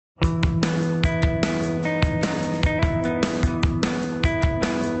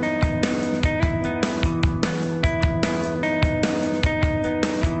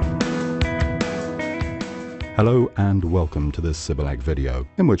Hello and welcome to this CybTouch video,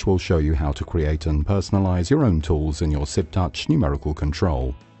 in which we'll show you how to create and personalize your own tools in your CybTouch numerical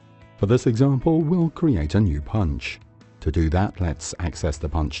control. For this example, we'll create a new punch. To do that, let's access the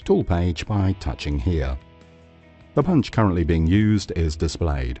punch tool page by touching here. The punch currently being used is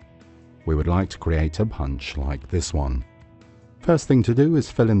displayed. We would like to create a punch like this one. First thing to do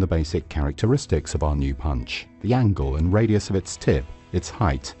is fill in the basic characteristics of our new punch, the angle and radius of its tip, its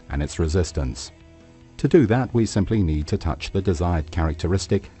height and its resistance. To do that, we simply need to touch the desired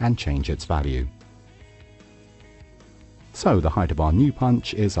characteristic and change its value. So the height of our new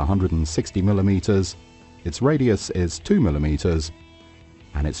punch is 160 mm, its radius is 2 mm,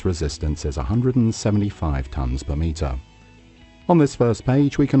 and its resistance is 175 tons per meter. On this first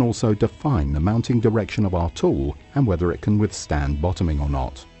page, we can also define the mounting direction of our tool and whether it can withstand bottoming or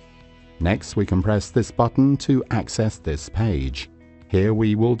not. Next, we can press this button to access this page. Here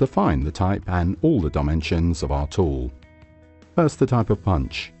we will define the type and all the dimensions of our tool. First, the type of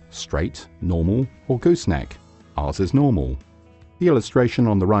punch: straight, normal, or gooseneck. Ours is normal. The illustration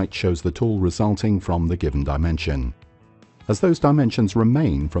on the right shows the tool resulting from the given dimension. As those dimensions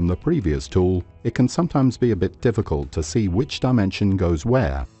remain from the previous tool, it can sometimes be a bit difficult to see which dimension goes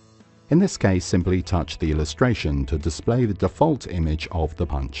where. In this case, simply touch the illustration to display the default image of the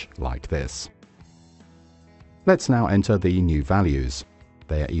punch, like this. Let's now enter the new values.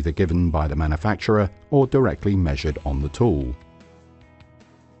 They are either given by the manufacturer or directly measured on the tool.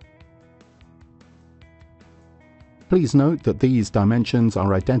 Please note that these dimensions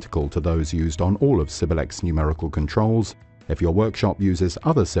are identical to those used on all of CybTouch's numerical controls. If your workshop uses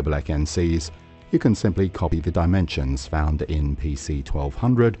other CybTouch NCs, you can simply copy the dimensions found in PC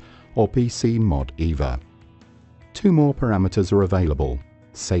 1200 or PC Mod EVA. Two more parameters are available: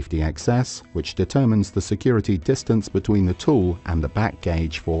 safety XS, which determines the security distance between the tool and the back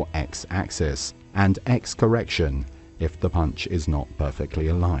gauge for X-axis, and X correction if the punch is not perfectly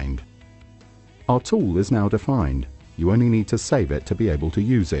aligned. Our tool is now defined. You only need to save it to be able to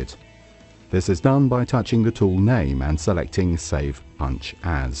use it. This is done by touching the tool name and selecting Save Punch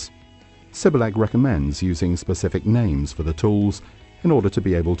As. CybTouch recommends using specific names for the tools in order to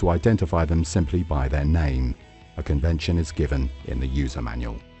be able to identify them simply by their name. A convention is given in the user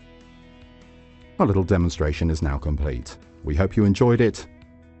manual. Our little demonstration is now complete. We hope you enjoyed it.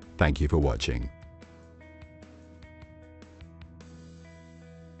 Thank you for watching.